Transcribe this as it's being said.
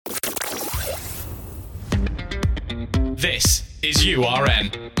This is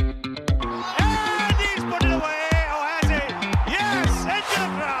URN. And he's put it away, or has he? Yes, into the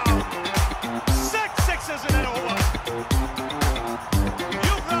crowd. 6 sixes and then over.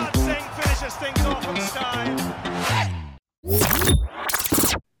 Yuvraj Singh finishes things off in style.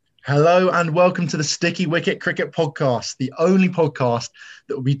 Hello and welcome to the Sticky Wicket Cricket Podcast, the only podcast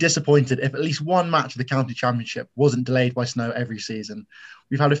that will be disappointed if at least one match of the County Championship wasn't delayed by snow every season.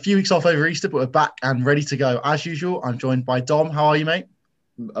 We've had a few weeks off over Easter, but we're back and ready to go. As usual, I'm joined by Dom. How are you, mate?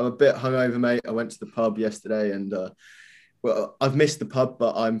 I'm a bit hungover, mate. I went to the pub yesterday and, I've missed the pub,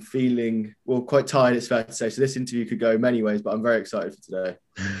 but I'm feeling, quite tired, it's fair to say. So this interview could go many ways, but I'm very excited for today.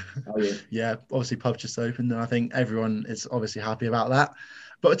 How are you? Yeah, obviously pub just opened and I think everyone is obviously happy about that.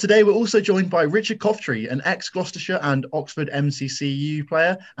 But today we're also joined by Richard Coftree, an ex-Gloucestershire and Oxford MCCU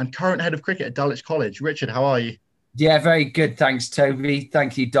player and current head of cricket at Dulwich College. Richard, how are you? Yeah, very good. Thanks, Toby.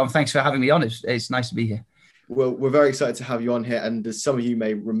 Thank you, Dom. Thanks for having me on. It's nice to be here. Well, we're very excited to have you on here. And as some of you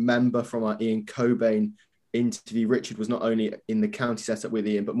may remember from our Ian Cobain interview, Richard was not only in the county setup with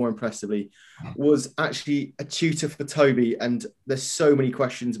Ian, but more impressively, was actually a tutor for Toby. And there's so many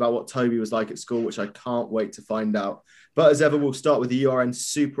questions about what Toby was like at school, which I can't wait to find out. But as ever, we'll start with the URN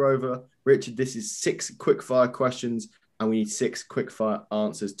Super Over. Richard, this is 6 quickfire questions, and we need 6 quickfire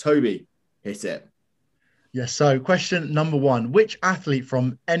answers. Toby, hit it. Yes, so question number 1. Which athlete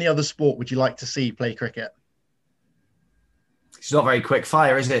from any other sport would you like to see play cricket? It's not very quick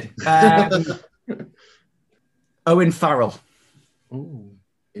fire, is it? Owen Farrell. Ooh,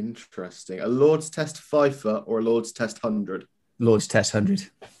 interesting. A Lord's Test fifer or a Lord's Test 100? Lord's Test 100.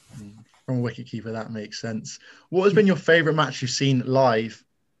 From a wicketkeeper, that makes sense. What has been your favourite match you've seen live?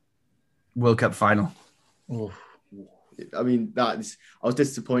 World Cup final. Oh. I mean, I was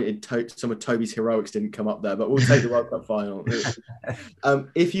disappointed some of Toby's heroics didn't come up there, but we'll take the World Cup final.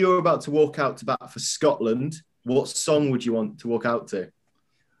 If you were about to walk out to bat for Scotland, what song would you want to walk out to?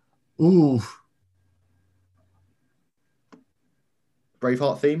 Ooh.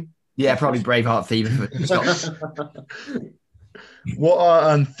 Braveheart theme? Yeah, probably Braveheart theme for Scotland. What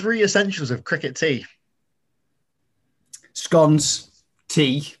are 3 essentials of cricket tea? Scones,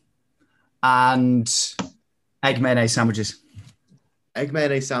 tea, and egg mayonnaise sandwiches. Egg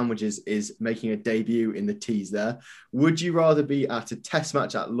mayonnaise sandwiches is making a debut in the teas there. Would you rather be at a test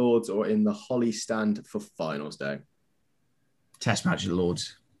match at Lord's or in the Holly stand for finals day? Test match at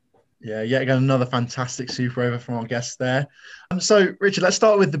Lord's. Yeah, yet again, another fantastic super over from our guests there. So, Richard, let's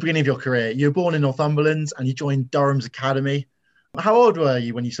start with the beginning of your career. You were born in Northumberland and you joined Durham's Academy. How old were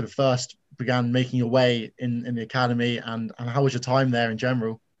you when you sort of first began making your way in the academy and how was your time there in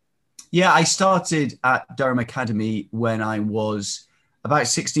general? Yeah, I started at Durham Academy when I was about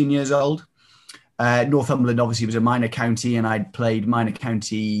 16 years old. Northumberland obviously was a minor county and I'd played minor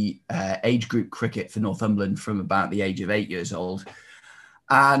county age group cricket for Northumberland from about the age of 8 years old.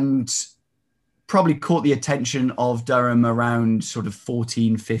 And probably caught the attention of Durham around sort of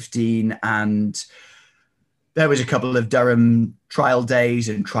 14, 15. And there was a couple of Durham trial days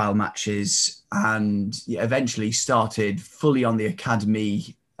and trial matches. And eventually started fully on the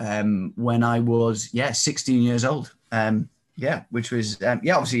academy when I was, 16 years old. Which was,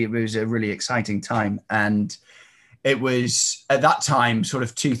 obviously it was a really exciting time. And it was at that time, sort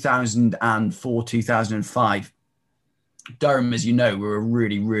of 2004, 2005, Durham, as you know, were a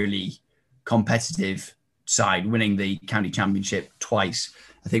really, really competitive side, winning the county championship twice.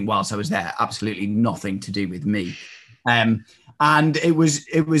 I think whilst I was there, absolutely nothing to do with me. And it was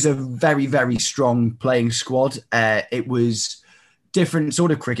a very, very strong playing squad. It was different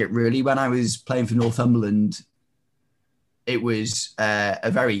sort of cricket, really. When I was playing for Northumberland, it was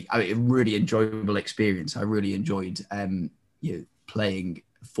a really enjoyable experience. I really enjoyed playing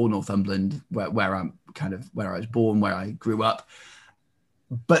for Northumberland, where I was born, where I grew up.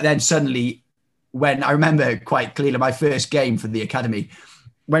 But then suddenly, when I remember quite clearly my first game for the academy,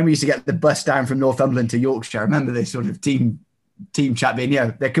 when we used to get the bus down from Northumberland to Yorkshire, I remember this sort of team chat being,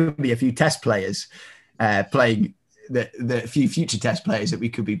 there could be a few test players playing, the few future test players that we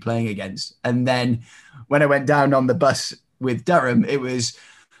could be playing against. And then when I went down on the bus with Durham, it was,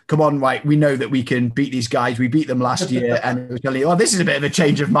 come on, right, we know that we can beat these guys. We beat them last year. And it was really, this is a bit of a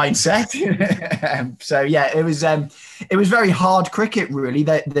change of mindset. It was very hard cricket, really.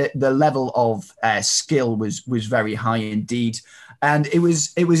 The level of skill was very high indeed. And it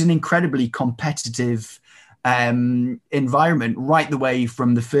was an incredibly competitive environment right the way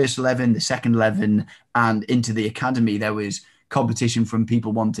from the first 11, the second 11, and into the academy. There was competition from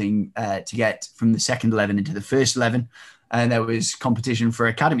people wanting to get from the second 11 into the first 11. and there was competition for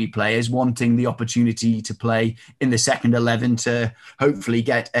academy players wanting the opportunity to play in the second 11 to hopefully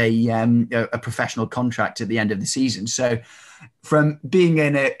get a professional contract at the end of the season. So from being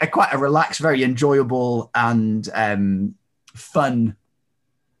in a quite a relaxed, very enjoyable and fun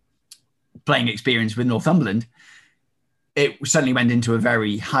playing experience with Northumberland, it suddenly went into a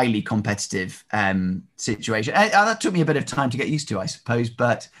very highly competitive situation. And that took me a bit of time to get used to, I suppose.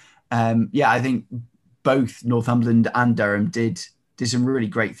 But I think both Northumberland and Durham did some really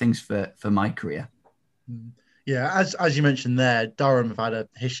great things for my career. Yeah, as you mentioned there, Durham have had a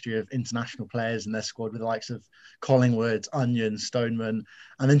history of international players in their squad with the likes of Collingwood, Onion, Stoneman.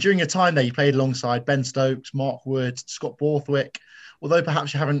 And then during your time there, you played alongside Ben Stokes, Mark Wood, Scott Borthwick. Although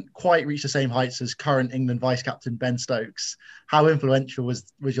perhaps you haven't quite reached the same heights as current England vice-captain Ben Stokes, how influential was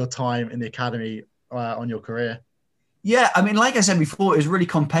your time in the academy on your career? Yeah, I mean, like I said before, it was really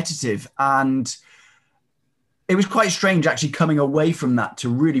competitive, and it was quite strange actually coming away from that to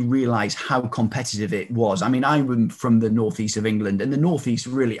really realise how competitive it was. I mean, I'm from the northeast of England, and the northeast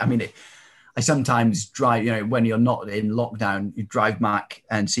really, I mean, I sometimes drive, when you're not in lockdown, you drive back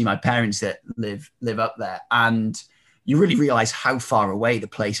and see my parents that live up there, and you really realise how far away the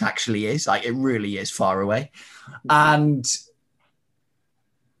place actually is. Like, it really is far away. And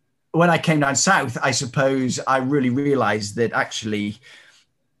when I came down south, I suppose I really realised that actually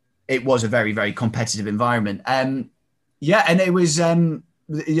it was a very, very competitive environment. And it was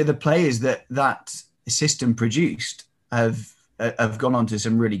the players that system produced have gone on to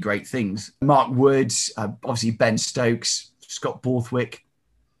some really great things. Mark Wood, obviously Ben Stokes, Scott Borthwick.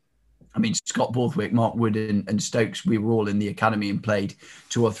 I mean, Scott Borthwick, Mark Wood and Stokes, we were all in the academy and played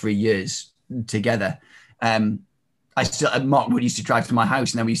 2 or 3 years together. Mark Wood used to drive to my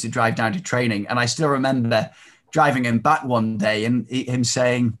house, and then we used to drive down to training. And I still remember driving him back one day and him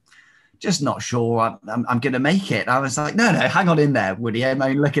saying, just not sure I'm going to make it. I was like, no, hang on in there, Woody. I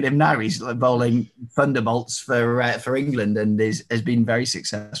mean, look at him now. He's bowling thunderbolts for England and has been very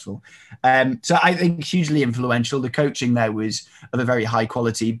successful. So I think hugely influential. The coaching there was of a very high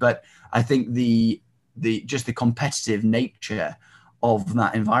quality, but I think the competitive nature of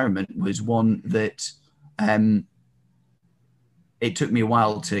that environment was one that it took me a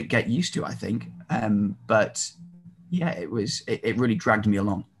while to get used to, I think. But yeah, it really dragged me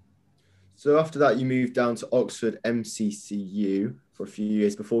along. So after that, you moved down to Oxford MCCU for a few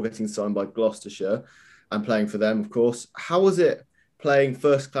years before getting signed by Gloucestershire and playing for them, of course. How was it playing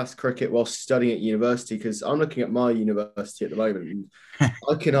first-class cricket while studying at university? Because I'm looking at my university at the moment, and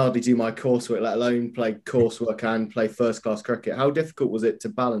I can hardly do my coursework, let alone play coursework and play first-class cricket. How difficult was it to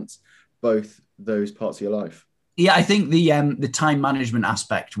balance both those parts of your life? Yeah, I think the time management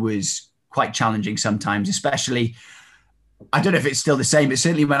aspect was quite challenging sometimes, especially, I don't know if it's still the same, but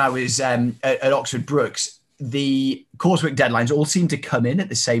certainly when I was at Oxford Brookes, the coursework deadlines all seemed to come in at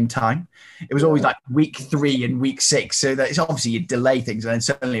the same time. It was always like week 3 and week 6. So that it's obviously you delay things, and then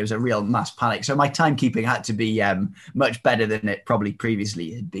suddenly it was a real mass panic. So my timekeeping had to be much better than it probably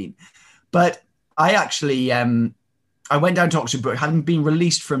previously had been. But I actually, I went down to Oxford Brookes, hadn't been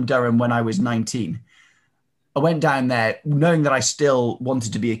released from Durham when I was 19. I went down there knowing that I still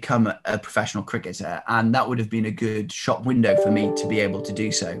wanted to become a professional cricketer, and that would have been a good shop window for me to be able to do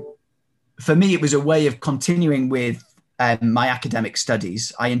so. For me, it was a way of continuing with my academic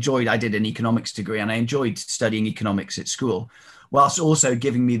studies. I did an economics degree, and I enjoyed studying economics at school, whilst also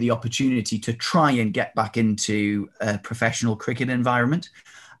giving me the opportunity to try and get back into a professional cricket environment.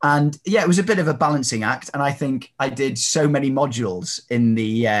 And yeah, it was a bit of a balancing act. And I think I did so many modules in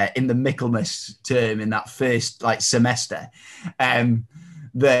the Michaelmas term in that first semester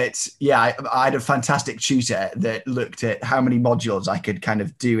that, yeah, I had a fantastic tutor that looked at how many modules I could kind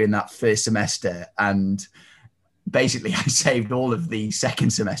of do in that first semester. And basically I saved all of the second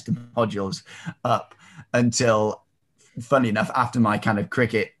semester modules up until, funny enough, after my kind of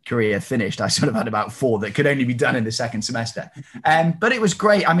cricket career finished, I sort of had about 4 that could only be done in the second semester. But it was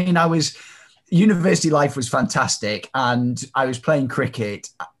great. I mean, university life was fantastic, and I was playing cricket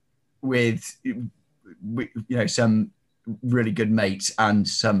with some really good mates, and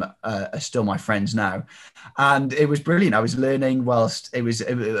some are still my friends now. And it was brilliant. I was learning whilst it was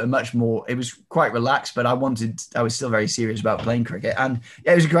quite relaxed, but I was still very serious about playing cricket. And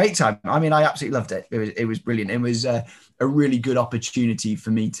yeah, it was a great time. I mean, I absolutely loved it. It was brilliant. It was a really good opportunity for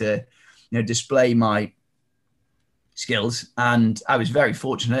me to, display my skills. And I was very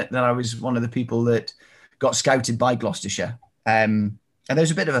fortunate that I was one of the people that got scouted by Gloucestershire. And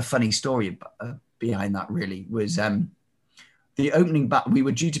there's a bit of a funny story behind that, really, was the opening back. We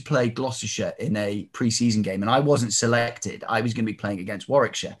were due to play Gloucestershire in a pre-season game, and I wasn't selected. I was going to be playing against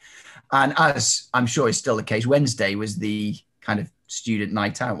Warwickshire. And as I'm sure is still the case, Wednesday was the kind of student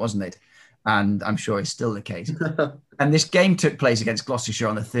night out, wasn't it? And I'm sure it's still the case. And this game took place against Gloucestershire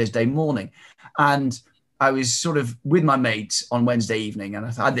on a Thursday morning. And I was sort of with my mates on Wednesday evening, and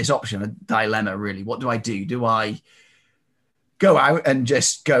I had this option, a dilemma really. What do I do? Do I go out and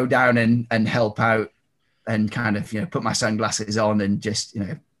just go down and help out and kind of, put my sunglasses on and just,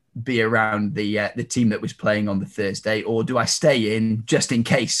 be around the team that was playing on the Thursday, or do I stay in just in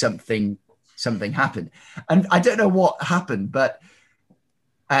case something happened? And I don't know what happened, but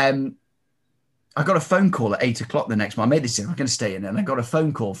I got a phone call at 8 o'clock the next morning. I made this decision, I'm going to stay in, and I got a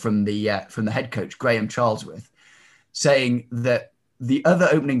phone call from the head coach, Graham Charlesworth, saying that the other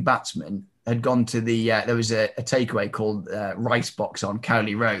opening batsman had gone to there was a takeaway called Rice Box on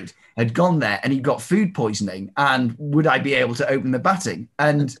Cowley Road, had gone there and he got food poisoning, and would I be able to open the batting?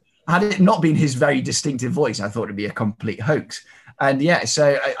 And had it not been his very distinctive voice, I thought it'd be a complete hoax. And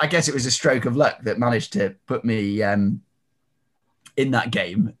so I guess it was a stroke of luck that managed to put me in that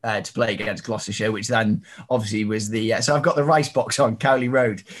game to play against Gloucestershire, which then obviously was so I've got the Rice Box on Cowley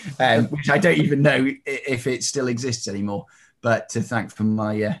Road, which I don't even know if it still exists anymore, but to thank for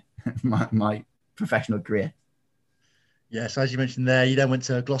my my professional career. Yes, as you mentioned there, you then went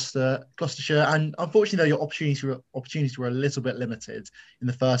to Gloucestershire, and unfortunately, though, your opportunities were a little bit limited in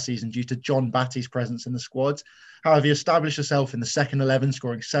the first season due to John Batty's presence in the squad. However, you established yourself in the second 11,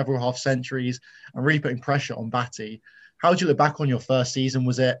 scoring several half centuries and really putting pressure on Batty. How do you look back on your first season?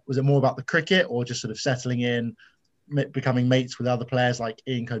 Was it more about the cricket, or just sort of settling in, becoming mates with other players like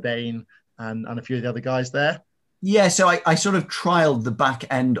Ian Cobain and a few of the other guys there? Yeah, so I sort of trialled the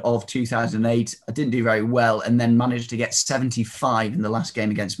back end of 2008. I didn't do very well, and then managed to get 75 in the last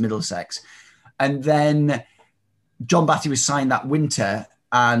game against Middlesex. And then John Batty was signed that winter,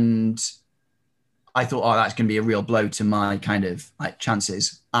 and I thought, that's going to be a real blow to my kind of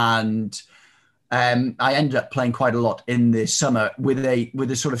chances. And I ended up playing quite a lot in the summer with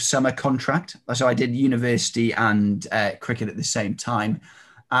a sort of summer contract. So I did university and cricket at the same time,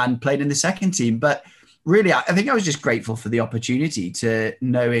 and played in the second team. But really, I think I was just grateful for the opportunity, to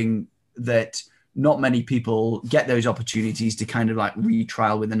knowing that not many people get those opportunities to kind of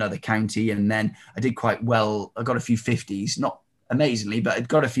retrial with another county. And then I did quite well. I got a few 50s, not amazingly, but I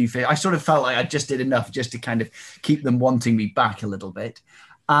got a few. I sort of felt like I just did enough just to kind of keep them wanting me back a little bit.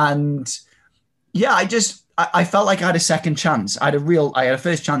 And yeah, I felt like I had a second chance. I had a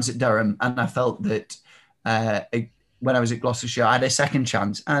first chance at Durham, and I felt that when I was at Gloucestershire, I had a second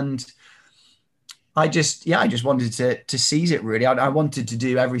chance. And I just wanted to seize it, really. I wanted to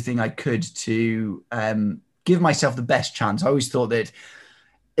do everything I could to give myself the best chance. I always thought that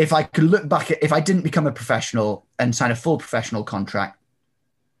if I could look back if I didn't become a professional and sign a full professional contract,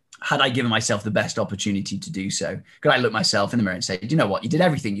 had I given myself the best opportunity to do so, could I look myself in the mirror and say, do you know what? You did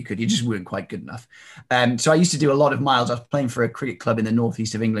everything you could. You just weren't quite good enough. So I used to do a lot of miles. I was playing for a cricket club in the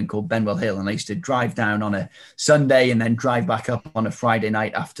northeast of England called Benwell Hill, and I used to drive down on a Sunday and then drive back up on a Friday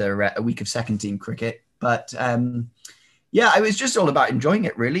night after a week of second team cricket. But it was just all about enjoying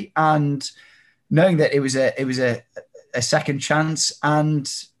it, really, and knowing that it was a second chance,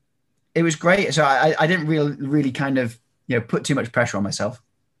 and it was great. So I didn't really kind of put too much pressure on myself.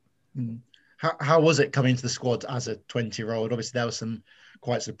 How was it coming into the squad as a 20-year-old? Obviously, there were some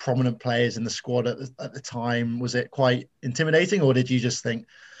quite sort of prominent players in the squad at the time. Was it quite intimidating, or did you just think,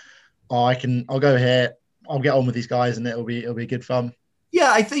 I'll go here, I'll get on with these guys, and it'll be good fun?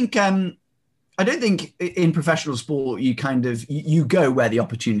 Yeah, I think I don't think in professional sport you you go where the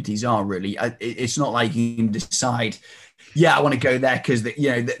opportunities are. Really, it's not like you can decide, I want to go there because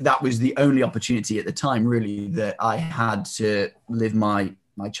that was the only opportunity at the time, really, that I had to live my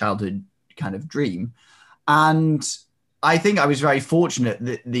childhood kind of dream. And I think I was very fortunate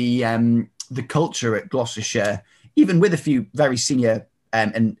that the culture at Gloucestershire, even with a few very senior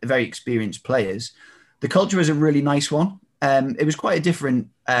and very experienced players, the culture was a really nice one. It was quite a different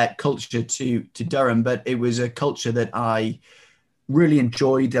culture to Durham, but it was a culture that I really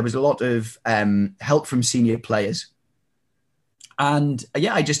enjoyed. There was a lot of help from senior players. And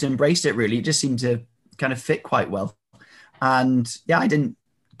I just embraced it, really. It just seemed to kind of fit quite well. And I didn't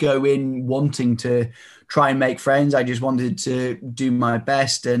go in wanting to try and make friends. I just wanted to do my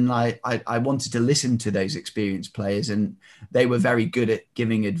best, and I wanted to listen to those experienced players, and they were very good at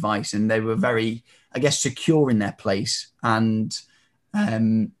giving advice, and they were very, I guess, secure in their place, and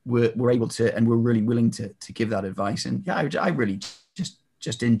were able to, and were really willing to give that advice. And I really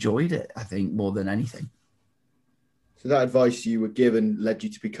just enjoyed it, I think, more than anything. So that advice you were given led you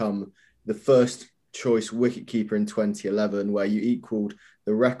to become the first choice wicketkeeper in 2011, where you equalled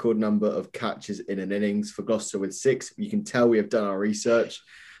the record number of catches in an innings for Gloucester with 6. You can tell we have done our research.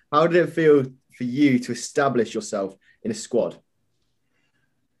 How did it feel for you to establish yourself in a squad?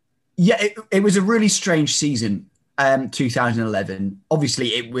 Yeah, it was a really strange season, 2011.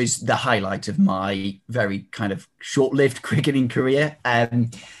 Obviously, it was the highlight of my very kind of short-lived cricketing career.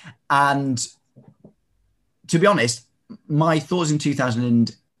 And to be honest, my thoughts in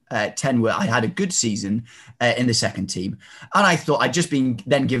 2010 were I had a good season in the second team. And I thought I'd just been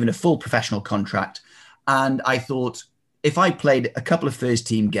then given a full professional contract. And I thought if I played a couple of first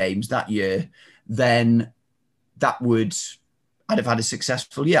team games that year, then I'd have had a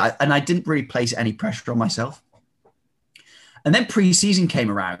successful year. And I didn't really place any pressure on myself. And then pre-season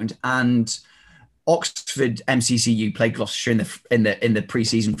came around and Oxford MCCU played Gloucestershire in the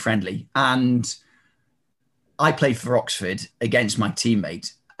pre-season friendly. And I played for Oxford against my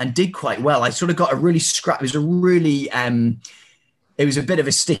teammate and did quite well. I sort of got a really scrap. It was a bit of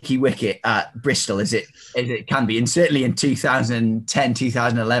a sticky wicket at Bristol as it can be. And certainly in 2010,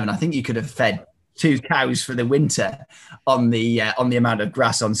 2011, I think you could have fed 2 cows for the winter on the amount of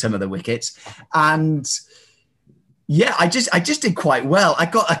grass on some of the wickets. And yeah, I just did quite well. I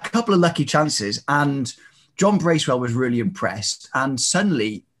got a couple of lucky chances and John Bracewell was really impressed. And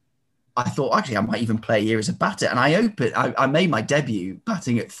suddenly I thought, actually, I might even play here as a batter. And I made my debut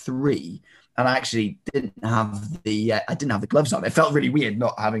batting at 3. And I actually didn't have the gloves on. It felt really weird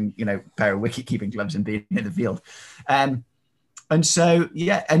not having, a pair of wicket-keeping gloves and being in the field. And so,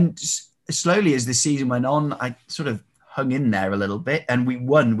 yeah, and slowly as the season went on, I sort of hung in there a little bit and we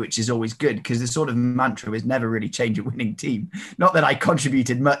won, which is always good because the sort of mantra is never really change a winning team. Not that I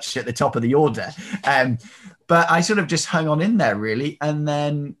contributed much at the top of the order, but I sort of just hung on in there really. And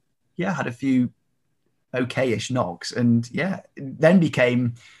then, yeah, had a few okay-ish knocks and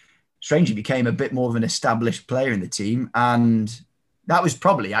then strangely became a bit more of an established player in the team. And that was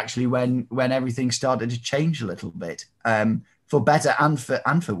probably actually when everything started to change a little bit, for better and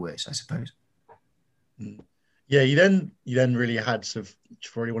for worse, I suppose. Yeah, you then really had sort of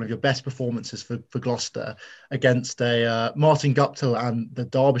probably one of your best performances for Gloucester against a Martin Guptill and the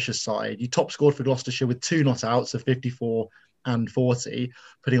Derbyshire side. You top scored for Gloucestershire with 2 not outs of 54 and 40,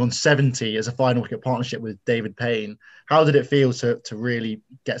 putting on 70 as a final wicket partnership with David Payne. How did it feel to really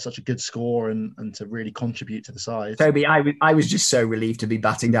get such a good score and to really contribute to the side? Toby, I was just so relieved to be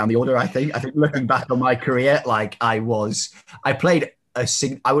batting down the order. I think looking back on my career, I played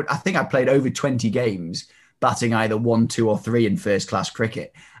over 20 games batting either 1, 2 or 3 in first class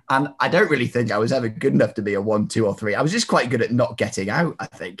cricket. And I don't really think I was ever good enough to be a 1, 2 or 3. I was just quite good at not getting out, I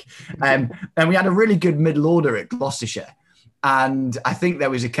think. And we had a really good middle order at Gloucestershire. And I think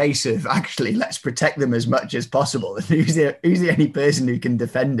there was a case of actually let's protect them as much as possible. Who's the only person who can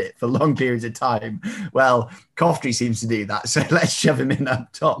defend it for long periods of time? Well, Coftree seems to do that, so let's shove him in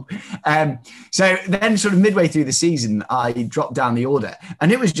up top. So then sort of midway through the season, I dropped down the order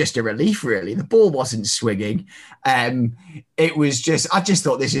and it was just a relief, really. The ball wasn't swinging. It was I just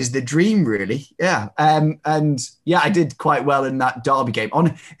thought this is the dream, really. Yeah. And yeah, I did quite well in that Derby game.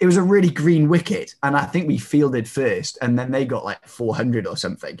 It was a really green wicket and I think we fielded first and then they got like 400 or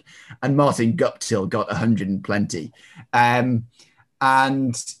something. And Martin Guptill got 100 and plenty. And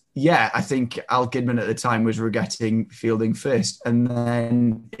yeah, I think Al Gidman at the time was regretting fielding first. And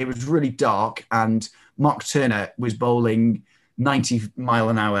then it was really dark and Mark Turner was bowling 90 mile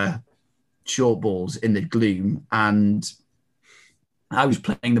an hour short balls in the gloom. And I was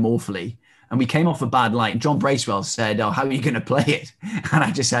playing them awfully. And we came off a bad light. John Bracewell said, "Oh, how are you going to play it?" And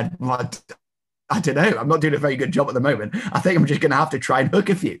I just said, "Well, I don't know. I'm not doing a very good job at the moment. I think I'm just going to have to try and hook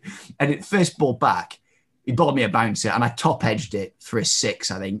a few." And it first ball back, he bowled me a bouncer and I top edged it for a 6,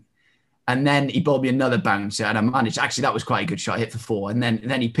 I think. And then he bowled me another bouncer and I managed. Actually, that was quite a good shot, hit for 4. And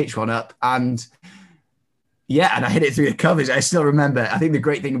then he pitched one up and yeah, and I hit it through the covers. I still remember, I think the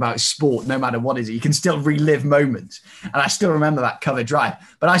great thing about sport, no matter what it is, you can still relive moments. And I still remember that cover drive.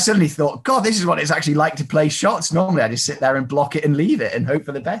 But I suddenly thought, God, this is what it's actually like to play shots. Normally I just sit there and block it and leave it and hope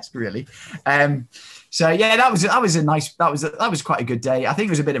for the best, really. So yeah, that was quite a good day. I think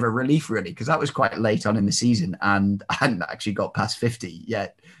it was a bit of a relief, really, because that was quite late on in the season and I hadn't actually got past 50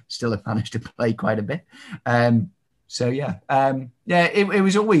 yet. Still have managed to play quite a bit. So yeah,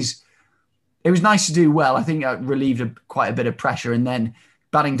 it was nice to do well. I think I relieved quite a bit of pressure, and then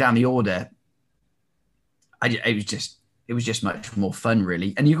batting down the order, it was just much more fun,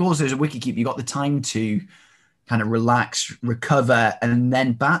 really. And you also, as a wicketkeeper, you got the time to kind of relax, recover, and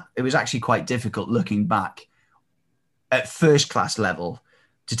then bat. It was actually quite difficult looking back at first class level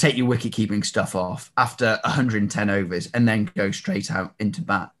to take your wicket-keeping stuff off after 110 overs and then go straight out into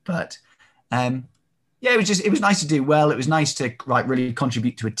bat. But yeah, it was nice to do well. It was nice to really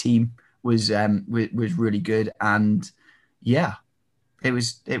contribute to a team. Was really good, and yeah, It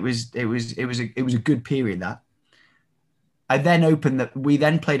was a good period. That we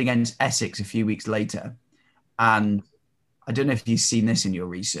then played against Essex a few weeks later, and I don't know if you've seen this in your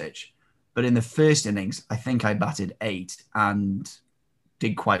research, but in the first innings, I think I batted 8 and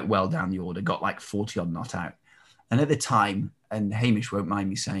did quite well down the order, got like 40 odd not out. And at the time, and Hamish won't mind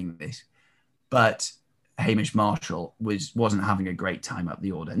me saying this, but Hamish Marshall wasn't having a great time up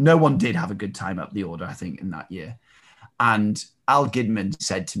the order. No one did have a good time up the order, I think, in that year. And Al Gidman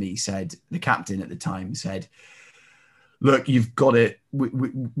said to me, the captain at the time said, look, you've got it.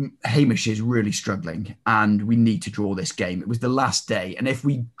 Hamish is really struggling and we need to draw this game. It was the last day. And if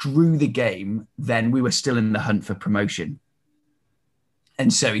we drew the game, then we were still in the hunt for promotion.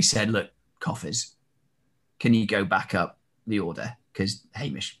 And so he said, look, Coffers, can you go back up the order? Because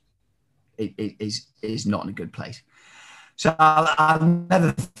Hamish is not in a good place. So I'll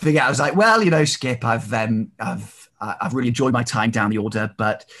never forget. I was like, well, Skip, I've really enjoyed my time down the order,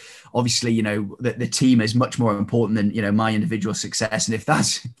 but obviously, the team is much more important than, my individual success. And if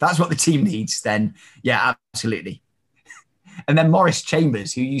that's what the team needs, then yeah, absolutely. And then Maurice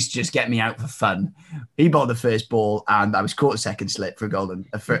Chambers, who used to just get me out for fun, he bowled the first ball and I was caught a second slip for a golden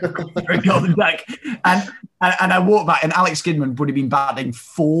duck. And I walked back and Alex Gidman would have been batting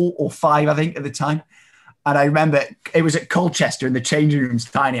 4 or 5, I think, at the time. And I remember it was at Colchester and the changing room's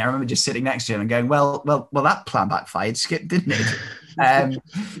tiny. I remember just sitting next to him and going, well, that plan backfired, Skip, didn't it?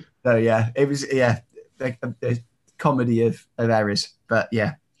 So yeah, it was, a comedy of errors, but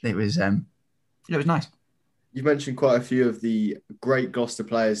yeah, it was nice. You've mentioned quite a few of the great Gloucester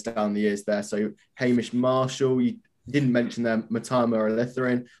players down the years there. So Hamish Marshall, you didn't mention them, Matama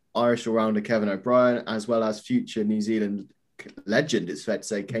Elitharin, Irish all-rounder Kevin O'Brien, as well as future New Zealand legend, it's fair to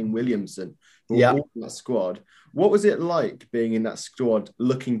say, Kane Williamson. Yeah. All in that squad. What was it like being in that squad,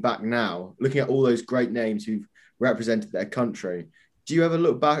 looking back now, looking at all those great names who've represented their country? Do you ever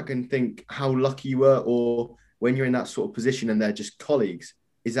look back and think how lucky you were, or when you're in that sort of position and they're just colleagues,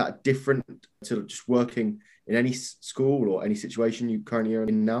 is that different to just working in any school or any situation you currently are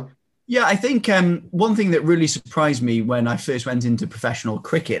in now? Yeah, I think one thing that really surprised me when I first went into professional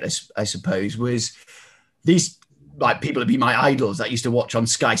cricket, I suppose, was these people would be my idols that I used to watch on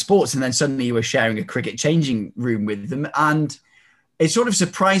Sky Sports, and then suddenly you were sharing a cricket changing room with them. And it sort of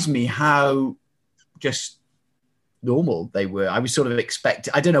surprised me how just normal they were. I was sort of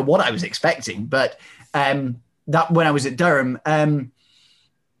I don't know what I was expecting, but that when I was at Durham, I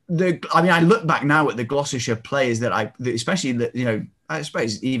look back now at the Gloucestershire players especially I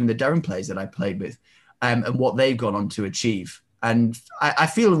suppose even the Durham players that I played with, and what they've gone on to achieve. And I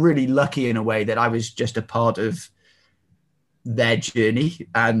feel really lucky in a way that I was just a part of their journey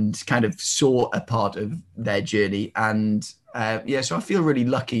and kind of saw a part of their journey. And so I feel really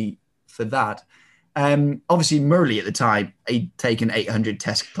lucky for that. Obviously, Murley at the time, he'd taken 800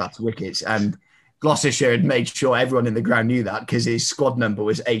 Test class wickets, and Gloucestershire had made sure everyone in the ground knew that because his squad number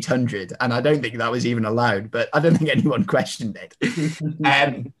was 800. And I don't think that was even allowed, but I don't think anyone questioned it.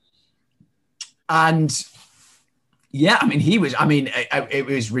 And yeah, it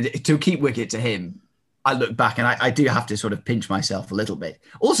was to keep wicket to him. I look back and I do have to sort of pinch myself a little bit.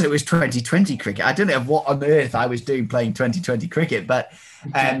 Also, it was 2020 cricket. I don't know what on earth I was doing playing 2020 cricket, but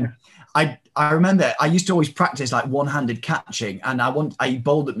I remember I used to always practice like one-handed catching, and he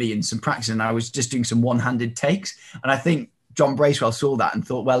bowled at me in some practice and I was just doing some one-handed takes. And I think John Bracewell saw that and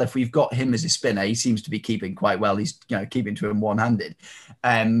thought, well, if we've got him as a spinner, he seems to be keeping quite well. He's keeping to him one-handed.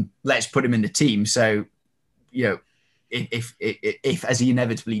 Let's put him in the team. So, if as he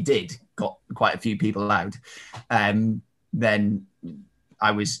inevitably did, got quite a few people out, then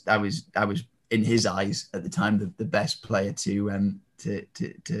I was in his eyes at the time the best player to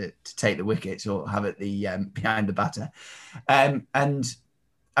take the wickets or have it behind the batter, and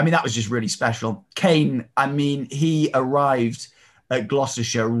that was just really special. Kane, he arrived at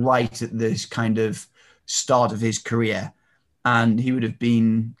Gloucestershire right at this kind of start of his career, and he would have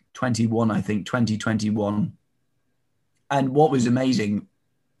been 21, I think, 2021. And what was amazing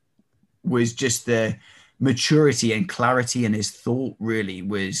was just the maturity and clarity in his thought really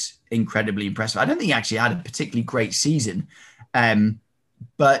was incredibly impressive. I don't think he actually had a particularly great season,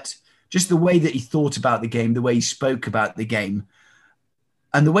 but just the way that he thought about the game, the way he spoke about the game,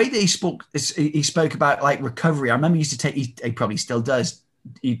 and the way that he spoke about like recovery. I remember he used to take, he probably still does,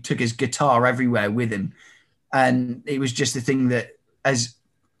 he took his guitar everywhere with him. And it was just the thing that, as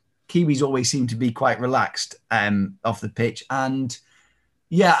Kiwis always seem to be quite relaxed off the pitch. And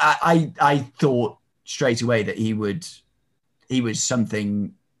yeah, I thought straight away that he was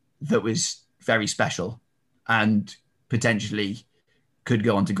something that was very special and potentially could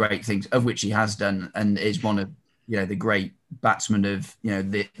go on to great things, of which he has done, and is one of the great batsman of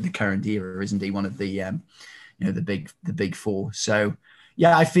the current era, isn't he? One of the the big four. So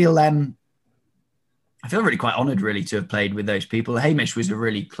yeah, I feel really quite honoured really to have played with those people. Hamish was a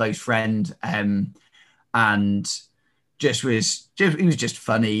really close friend, and he was just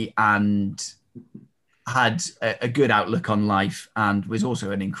funny and had a good outlook on life, and was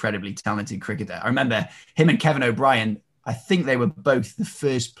also an incredibly talented cricketer. I remember him and Kevin O'Brien, I think they were both the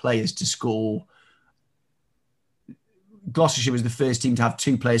first players to score. Gloucestershire was the first team to have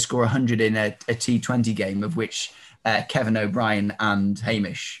two players score 100 in a T20 game, of which Kevin O'Brien and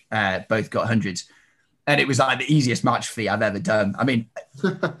Hamish both got hundreds. And it was like the easiest match fee I've ever done. I mean,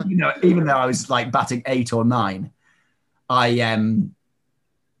 even though I was like batting 8 or 9, I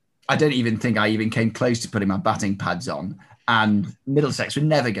don't even think I even came close to putting my batting pads on. And Middlesex were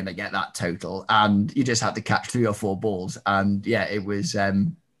never going to get that total. And you just had to catch 3 or 4 balls. And yeah, it was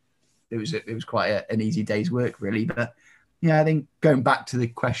quite an easy day's work, really. But yeah, I think going back to the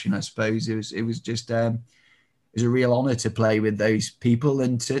question, I suppose it was just it was a real honour to play with those people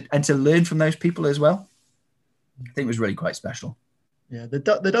and to learn from those people as well. I think it was really quite special. Yeah, there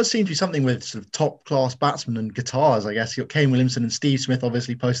does seem to be something with sort of top class batsmen and guitars. I guess you got Kane Williamson and Steve Smith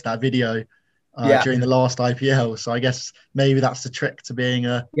obviously posted that video during the last IPL. So I guess maybe that's the trick to being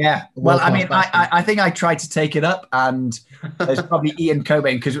a Well, I mean, I think I tried to take it up, and there's probably Ian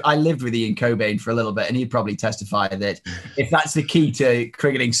Cobain, because I lived with Ian Cobain for a little bit, and he'd probably testify that if that's the key to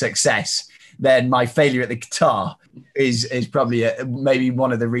cricketing success, then my failure at the guitar is probably maybe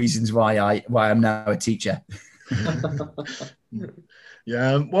one of the reasons why I'm now a teacher.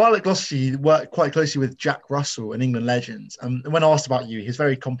 Yeah, while at Gloucester, you worked quite closely with Jack Russell, an England legend. And when asked about you, he was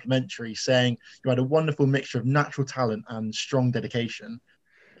very complimentary, saying you had a wonderful mixture of natural talent and strong dedication.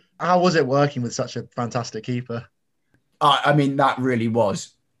 How was it working with such a fantastic keeper? I mean, that really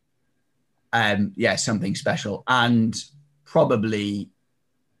was, something special. And probably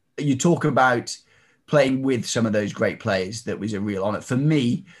you talk about playing with some of those great players. That was a real honour for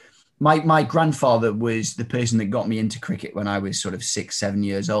me. My grandfather was the person that got me into cricket when I was sort of 6-7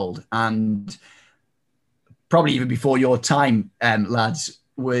 years old, and probably even before your time, lads,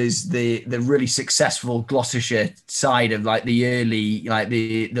 was the really successful Gloucestershire side of like the early, like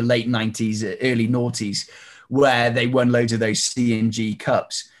the late 90s, early noughties, where they won loads of those C&G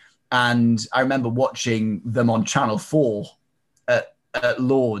Cups. And I remember watching them on Channel 4 at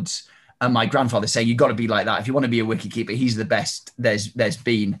Lords, and my grandfather saying, "You've got to be like that. If you want to be a wicketkeeper, he's the best there's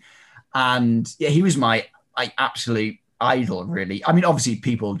been." And yeah, he was my absolute idol, really. I mean, obviously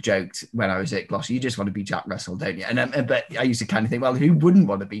people joked when I was at Gloucester, you just want to be Jack Russell, don't you? But I used to kind of think, well, who wouldn't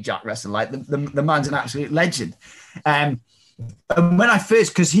want to be Jack Russell? Like the man's an absolute legend. And when I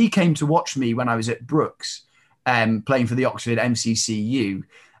first, because he came to watch me when I was at Brooks, playing for the Oxford MCCU,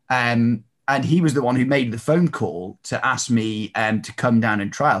 and he was the one who made the phone call to ask me to come down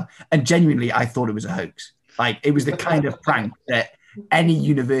and trial. And genuinely, I thought it was a hoax. Like, it was the kind of prank that any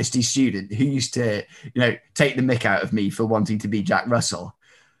university student who used to, take the mick out of me for wanting to be Jack Russell.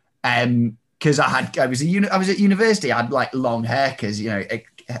 Because I was at university, I had like long hair, because,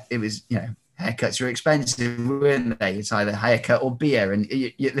 it was, haircuts are expensive, weren't they? It's either haircut or beer, and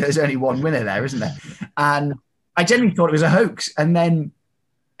there's only one winner there, isn't there? And I genuinely thought it was a hoax. And then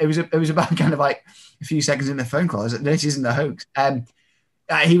it was about kind of like a few seconds in the phone call, I was like, this isn't a hoax.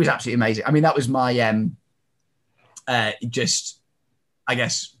 He was absolutely amazing. I mean, that was my I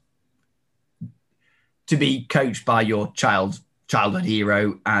guess, to be coached by your childhood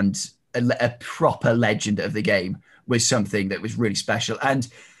hero and a proper legend of the game was something that was really special. And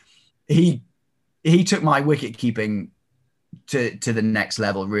he took my wicket keeping to the next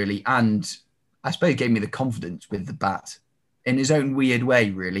level, really. And I suppose gave me the confidence with the bat in his own weird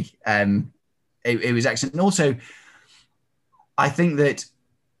way, really. It was excellent. And also, I think that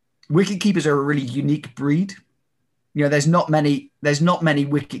wicket keepers are a really unique breed. There's not many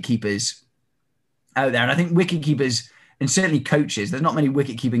wicket keepers out there. And I think wicket keepers, and certainly coaches, there's not many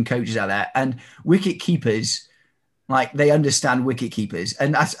wicket keeping coaches out there. And wicket keepers, like, they understand wicket keepers.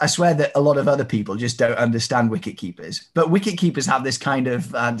 And I swear that a lot of other people just don't understand wicket keepers. But wicket keepers have this kind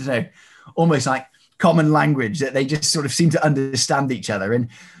of, I don't know, almost like common language that they just sort of seem to understand each other.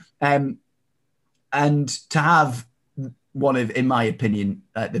 And to have one of, in my opinion,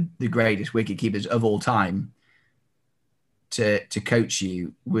 the greatest wicket keepers of all time to coach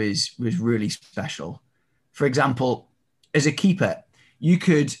you was really special. For example, as a keeper, you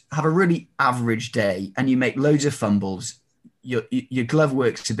could have a really average day and you make loads of fumbles. Your glove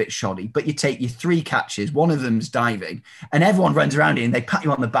work's a bit shoddy, but you take your 3 catches, one of them's diving, and everyone runs around you and they pat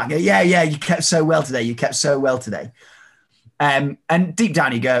you on the back. Go, yeah, you kept so well today. You kept so well today. And deep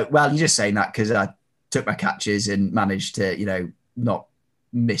down you go, well, you're just saying that because took my catches and managed to, not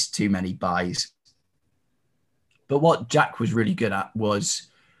miss too many buys. But what Jack was really good at was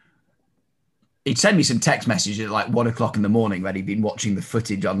he'd send me some text messages at like 1 o'clock in the morning when he'd been watching the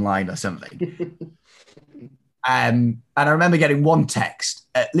footage online or something. And I remember getting one text.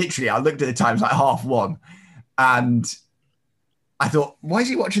 Literally, I looked at the time, it was like 1:30. And I thought, why is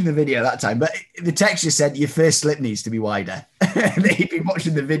he watching the video that time? But the text just said, your first slip needs to be wider. And he'd been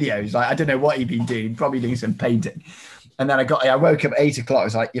watching the videos. Like, I don't know what he'd been doing. Probably doing some painting. And then I woke up at 8 o'clock. I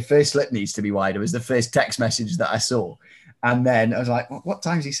was like, your first slip needs to be wider. It was the first text message that I saw. And then I was like, what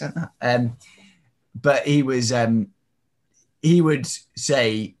time has he sent that? But he would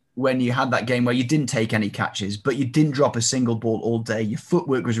say, when you had that game where you didn't take any catches, but you didn't drop a single ball all day, your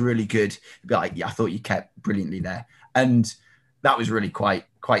footwork was really good. He'd be like, yeah, I thought you kept brilliantly there. And that was really quite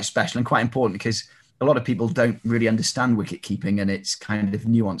special and quite important, because a lot of people don't really understand wicket keeping and its kind of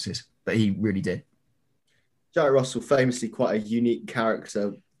nuances, but he really did. Jack Russell, famously quite a unique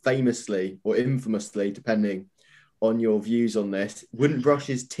character, famously or infamously, depending on your views on this, wouldn't brush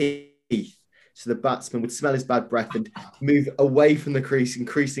his teeth, so the batsman would smell his bad breath and move away from the crease,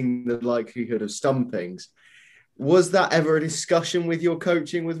 increasing the likelihood of stumpings. Was that ever a discussion with your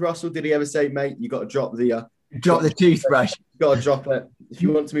coaching with Russell? Did he ever say, mate, you got to drop the toothbrush? You got to drop it if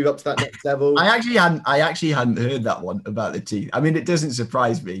you want to move up to that next level. I actually hadn't heard that one about the teeth. I mean, it doesn't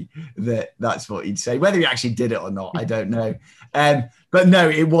surprise me that that's what he'd say. Whether he actually did it or not, I don't know. But no,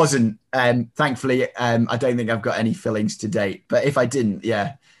 it wasn't. Thankfully, I don't think I've got any fillings to date. But if I didn't,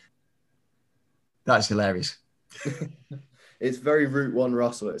 yeah, that's hilarious. It's very Route 1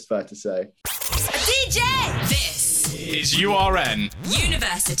 Russell, it's fair to say. DJ! This is URN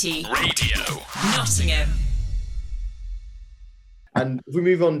University Radio Nottingham. And if we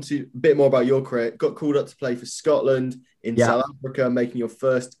move on to a bit more about your career, got called up to play for Scotland in South Africa, making your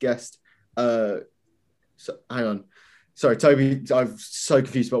first guest. Hang on. Sorry, Toby, I'm so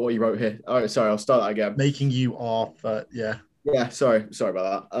confused about what you wrote here. All right, sorry, I'll start that again. Making you off, yeah. Yeah, sorry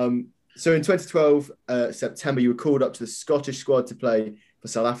about that. So in 2012, September, you were called up to the Scottish squad to play for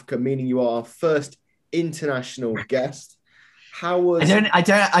South Africa, meaning you are our first international guest. How was? I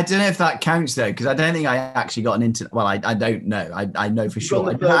don't know if that counts though, because I don't think I actually got an Well, I don't know. I know for sure.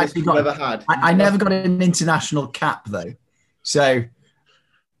 I never got an international cap though. So,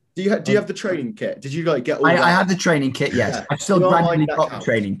 do you have the training kit? Did you get all? I have the training kit. Yes, yeah. I've still gradually got the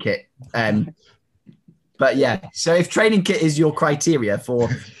training kit. But yeah, so if training kit is your criteria for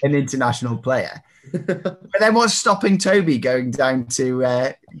an international player, but then what's stopping Toby going down to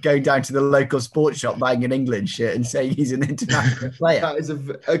the local sports shop, buying an England shirt and saying he's an international player? That is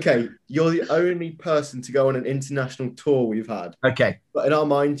okay. You're the only person to go on an international tour we've had. Okay, but in our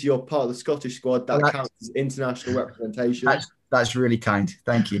minds, you're part of the Scottish squad. That counts as international representation. That's really kind.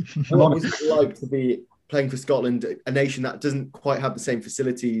 Thank you. What was it like to be playing for Scotland, a nation that doesn't quite have the same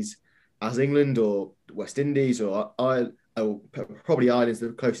facilities as England or West Indies or probably Ireland's the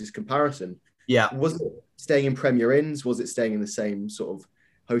closest comparison? Yeah. Was it staying in Premier Inns? Was it staying in the same sort of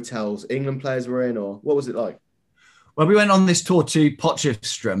hotels England players were in, or what was it like? Well, we went on this tour to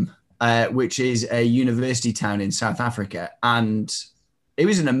Potchefstroom, which is a university town in South Africa, and it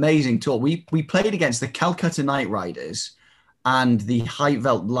was an amazing tour. We played against the Calcutta Knight Riders and the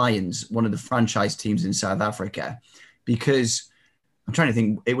Highveld Lions, one of the franchise teams in South Africa, because I'm trying to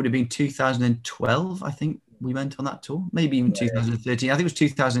think, it would have been 2012, I think we went on that tour, maybe even 2013. I think it was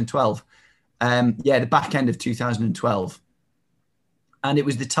 2012. The back end of 2012. And it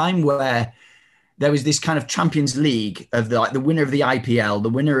was the time where there was this kind of Champions League of the winner of the IPL, the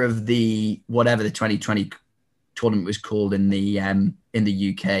winner of the whatever the 2020 tournament was called in the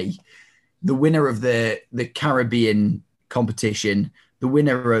UK, the winner of the Caribbean competition, the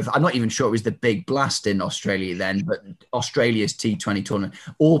winner of, I'm not even sure it was the Big Blast in Australia then, but Australia's T20 tournament,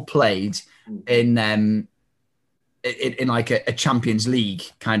 all played in like a Champions League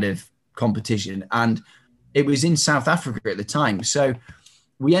kind of competition. And it was in South Africa at the time. So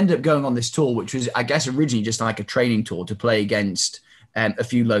we ended up going on this tour, which was, I guess, originally just like a training tour to play against a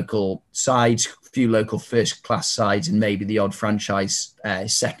few local sides, a few local first-class sides, and maybe the odd franchise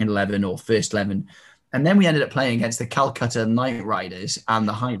second 11 or first 11. And then we ended up playing against the Calcutta Knight Riders and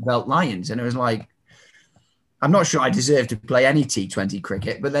the Highveld Lions. And it was like, I'm not sure I deserve to play any T20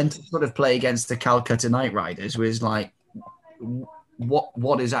 cricket, but then to sort of play against the Calcutta Knight Riders was like,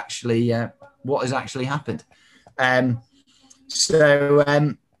 what has actually happened? It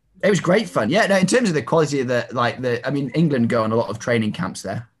was great fun. Yeah, no, in terms of the quality of England go on a lot of training camps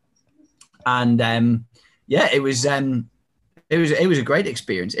there. And it was a great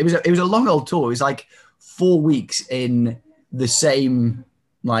experience. It was a long old tour. It was like 4 weeks in the same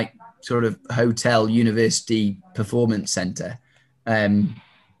like sort of hotel university performance center.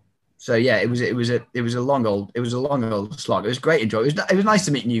 So yeah, it was a long old slog. It was great enjoy. It was nice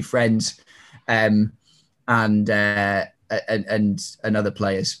to meet new friends, and other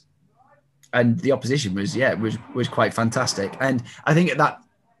players, and the opposition was quite fantastic. And I think at that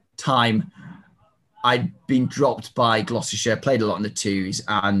time I'd been dropped by Gloucestershire, played a lot in the twos,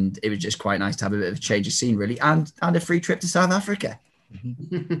 and it was just quite nice to have a bit of a change of scene, really, and a free trip to South Africa.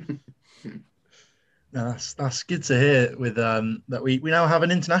 No, that's good to hear. With that we now have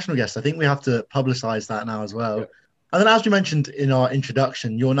an international guest. I think we have to publicise that now as well. Yeah. And then, as we mentioned in our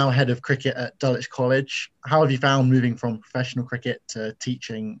introduction, you're now head of cricket at Dulwich College. How have you found moving from professional cricket to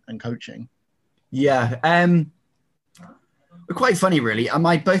teaching and coaching? Yeah, quite funny, really.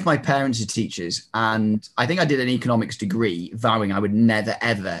 Both my parents are teachers, and I think I did an economics degree, vowing I would never,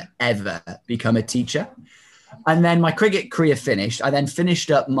 ever, ever become a teacher. And then my cricket career finished. I then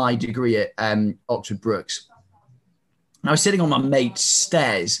finished up my degree at Oxford Brookes. And I was sitting on my mate's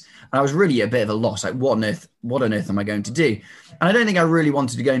stairs, and I was really a bit of a loss. Like, what on earth am I going to do? And I don't think I really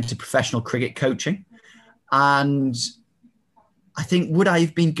wanted to go into professional cricket coaching. And I think, would I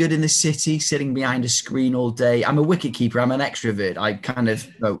have been good in the city, sitting behind a screen all day? I'm a wicket keeper. I'm an extrovert. I kind of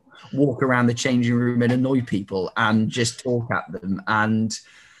walk around the changing room and annoy people and just talk at them. And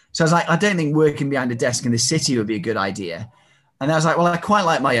so I was like, I don't think working behind a desk in the city would be a good idea. And I was like, well, I quite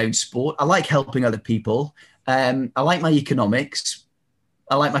like my own sport. I like helping other people. I like my economics.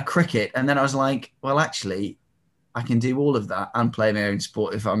 I like my cricket. And then I was like, well, actually, I can do all of that and play my own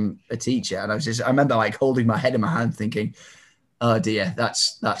sport if I'm a teacher. And I remember like holding my head in my hand thinking, oh dear,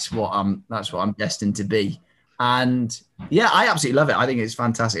 that's what I'm destined to be. And yeah, I absolutely love it. I think it's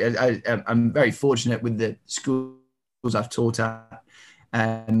fantastic. I'm very fortunate with the schools I've taught at.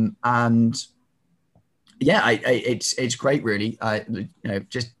 And yeah, it's great, really.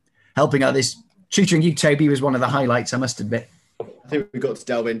 Just helping others. Tutoring you, Toby, was one of the highlights, I must admit. I think we got to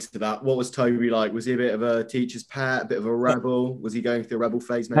delve into that. What was Toby like? Was he a bit of a teacher's pet, a bit of a rebel? Was he going through a rebel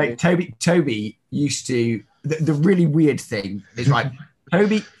phase, maybe? No, Toby used to. The really weird thing is, right,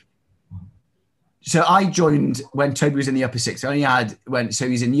 Toby. So I joined when Toby was in the upper sixth. So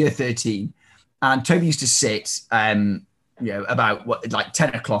he's in year 13, and Toby used to sit, about like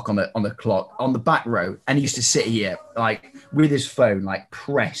 10 o'clock on the clock on the back row, and he used to sit here like with his phone like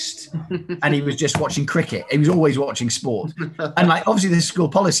pressed, and he was just watching cricket. He was always watching sport, and like obviously the school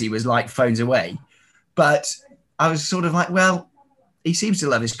policy was like phones away, but I was sort of like, well, he seems to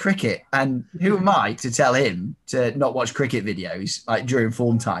love his cricket, and who am I to tell him to not watch cricket videos like during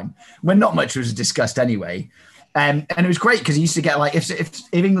form time when not much was discussed anyway. And it was great because he used to get like if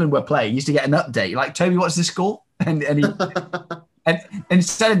England were playing, he used to get an update like, Toby, what's the score? And he and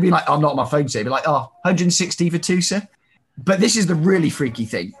instead of being like, I'm not on my phone today, be like, 160 for two, sir. But this is the really freaky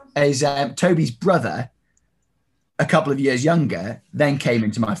thing is Toby's brother, a couple of years younger, then came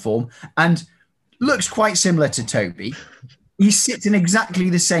into my form and looks quite similar to Toby. He sits in exactly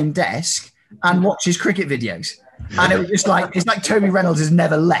the same desk and watches cricket videos. And it was just like, it's like Toby Reynolds has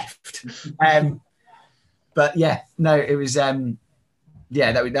never left. But yeah, no, it was, that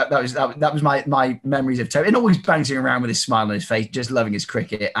was my memories of Toby. And always bouncing around with his smile on his face, just loving his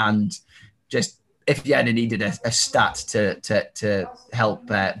cricket. And just, if you ever needed a stat to help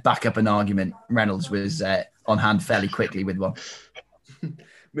back up an argument, Reynolds was on hand fairly quickly with one.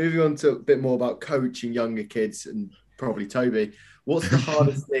 Moving on to a bit more about coaching younger kids and probably Toby. What's the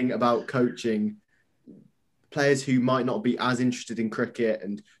hardest thing about coaching players who might not be as interested in cricket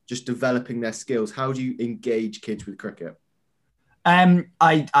and just developing their skills? How do you engage kids with cricket?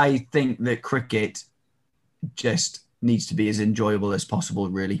 I think that cricket just needs to be as enjoyable as possible,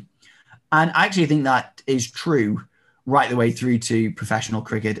 really. And I actually think that is true right the way through to professional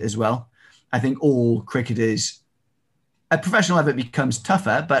cricket as well. I think all cricketers, at professional level, it becomes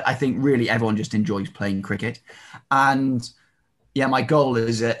tougher, but I think really everyone just enjoys playing cricket. And yeah, my goal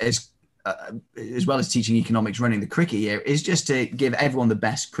is as well as teaching economics, running the cricket year, is just to give everyone the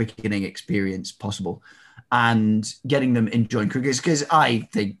best cricketing experience possible and getting them enjoying cricket. Because I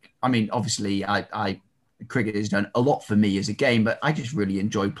think, I mean, obviously cricket has done a lot for me as a game, but I just really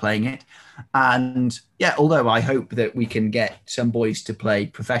enjoy playing it. And yeah, although I hope that we can get some boys to play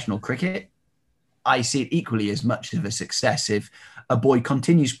professional cricket, I see it equally as much of a success if a boy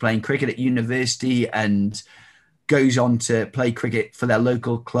continues playing cricket at university and goes on to play cricket for their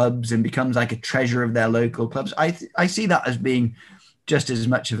local clubs and becomes like a treasure of their local clubs. I see that as being just as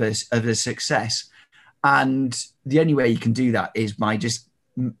much of a success. And the only way you can do that is by just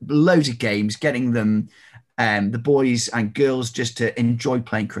loads of games, getting them, the boys and girls, just to enjoy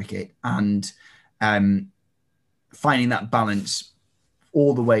playing cricket and finding that balance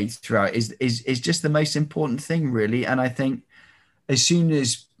all the way throughout is just the most important thing, really. And I think as soon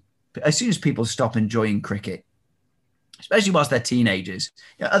as people stop enjoying cricket, especially whilst they're teenagers,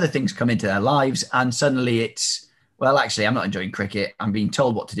 other things come into their lives, and suddenly it's, well, actually, I'm not enjoying cricket. I'm being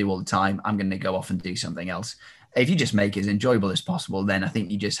told what to do all the time. I'm going to go off and do something else. If you just make it as enjoyable as possible, then I think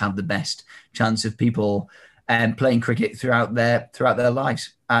you just have the best chance of people playing cricket throughout their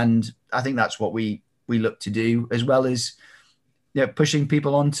lives. And I think that's what we look to do, as well as pushing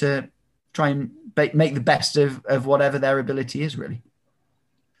people on to try and make the best of whatever their ability is, really.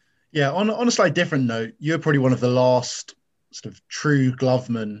 Yeah, on a slightly different note, you're probably one of the last sort of true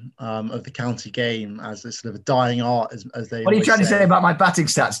glovemen of the county game, as a sort of a dying art, as they. What are you trying to say about my batting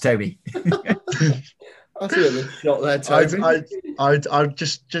stats, Toby? That's a bit of a shot there, Toby. I'd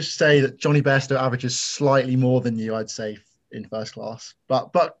just say that Johnny Bairstow averages slightly more than you, I'd say, in first class.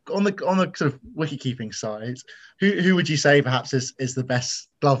 But on the sort of wicket keeping side, who would you say perhaps is the best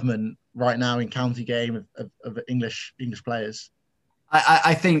gloveman right now in county game of English players?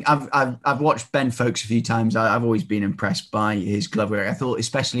 I think I've watched Ben Foakes a few times. I've always been impressed by his glove work. I thought,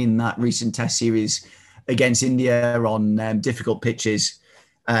 especially in that recent Test series against India on difficult pitches,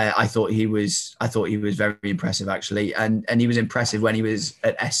 I thought he was very impressive, actually, and he was impressive when he was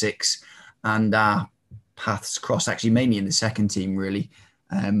at Essex, and paths crossed actually mainly in the second team, really.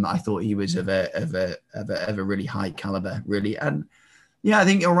 I thought he was of a really high caliber, really, and yeah, I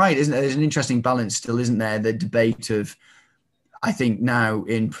think you're right, isn't there? There's an interesting balance still, isn't there? The debate of, I think now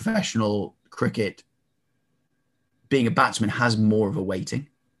in professional cricket, being a batsman has more of a weighting.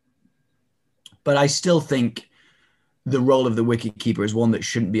 But I still think the role of the wicketkeeper is one that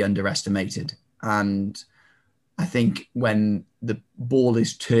shouldn't be underestimated. And I think when the ball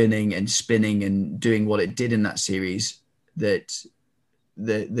is turning and spinning and doing what it did in that series, that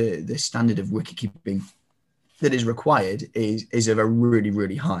the standard of wicketkeeping that is required is of a really,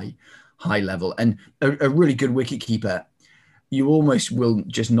 really high level. And a really good wicketkeeper, you almost will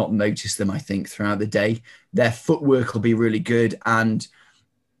just not notice them, I think, throughout the day. Their footwork will be really good. And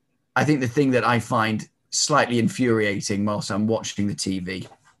I think the thing that I find slightly infuriating whilst I'm watching the TV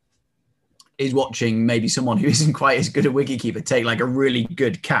is watching maybe someone who isn't quite as good a wicketkeeper take like a really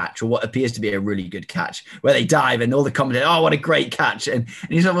good catch, or what appears to be a really good catch, where they dive and all the commentators, oh, what a great catch. And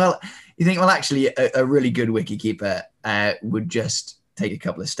you think, well, actually a really good wicketkeeper would just take a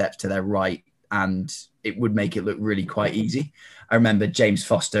couple of steps to their right and it would make it look really quite easy. I remember James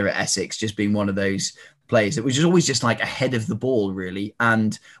Foster at Essex just being one of those players that was just always just like ahead of the ball, really.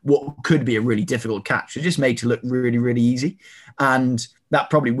 And what could be a really difficult catch was just made to look really, really easy. And that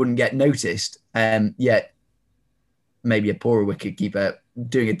probably wouldn't get noticed. Yet maybe a poorer wicketkeeper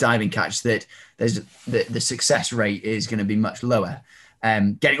doing a diving catch, that there's the success rate is going to be much lower.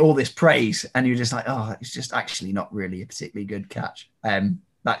 Getting all this praise and you're just like, oh, it's just actually not really a particularly good catch.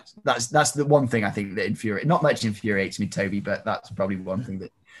 That's the one thing I think that not much infuriates me, Toby, but that's probably one thing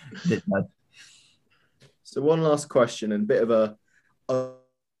that does. So one last question and a bit of a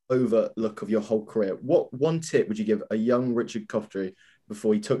overlook of your whole career. What one tip would you give a young Richard Coftree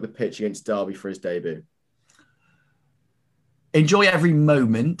before he took the pitch against Derby for his debut? Enjoy every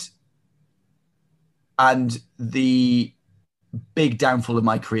moment. And the big downfall of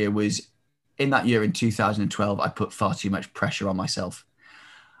my career was in that year in 2012, I put far too much pressure on myself.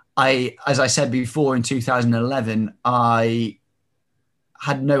 As I said before, in 2011, I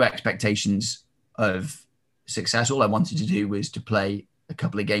had no expectations of success. All I wanted to do was to play a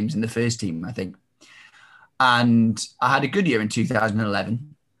couple of games in the first team, I think. And I had a good year in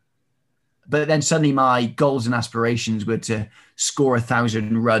 2011. But then suddenly my goals and aspirations were to score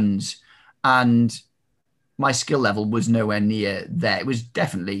 1,000 runs. And my skill level was nowhere near there. It was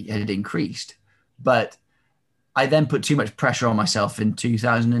definitely had increased. But I then put too much pressure on myself in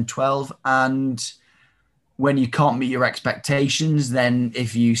 2012. And when you can't meet your expectations, then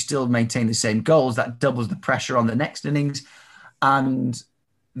if you still maintain the same goals, that doubles the pressure on the next innings. And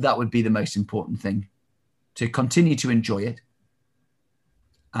that would be the most important thing, to continue to enjoy it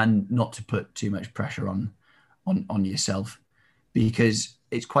and not to put too much pressure on yourself, because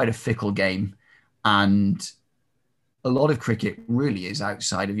it's quite a fickle game. And a lot of cricket really is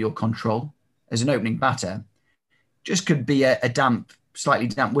outside of your control. As an opening batter, just could be a slightly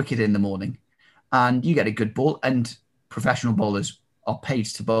damp wicket in the morning and you get a good ball, and professional bowlers are paid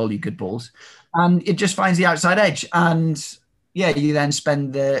to bowl you good balls, and it just finds the outside edge. And yeah, you then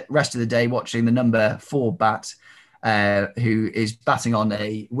spend the rest of the day watching the number 4 bat, who is batting on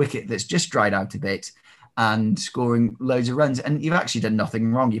a wicket that's just dried out a bit. and scoring loads of runs. And you've actually done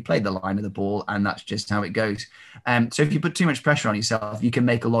nothing wrong. You played the line of the ball, and that's just how it goes. So if you put too much pressure on yourself, you can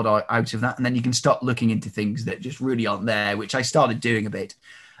make a lot out of that. And then you can stop looking into things that just really aren't there, which I started doing a bit.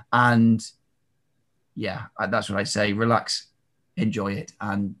 And yeah, that's what I say. Relax, enjoy it,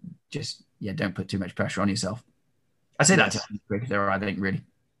 and just, don't put too much pressure on yourself. I say that to any cricketer, I think, really.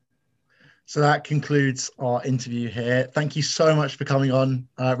 So that concludes our interview here. Thank you so much for coming on,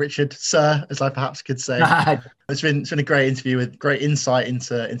 Richard, sir, as I perhaps could say. It's been a great interview with great insight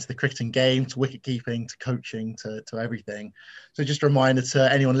into the cricketing game, to wicket keeping, to coaching, to everything. So just a reminder to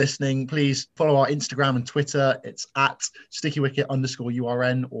anyone listening, please follow our Instagram and Twitter. It's at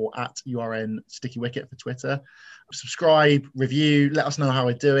stickywicket_URN or at URN stickywicket for Twitter. Subscribe, review, let us know how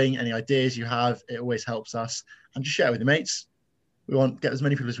we're doing. Any ideas you have, it always helps us. And just share it with your mates. We want to get as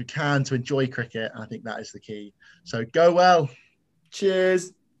many people as we can to enjoy cricket, and I think that is the key. So go well.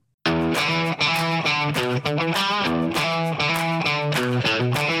 Cheers.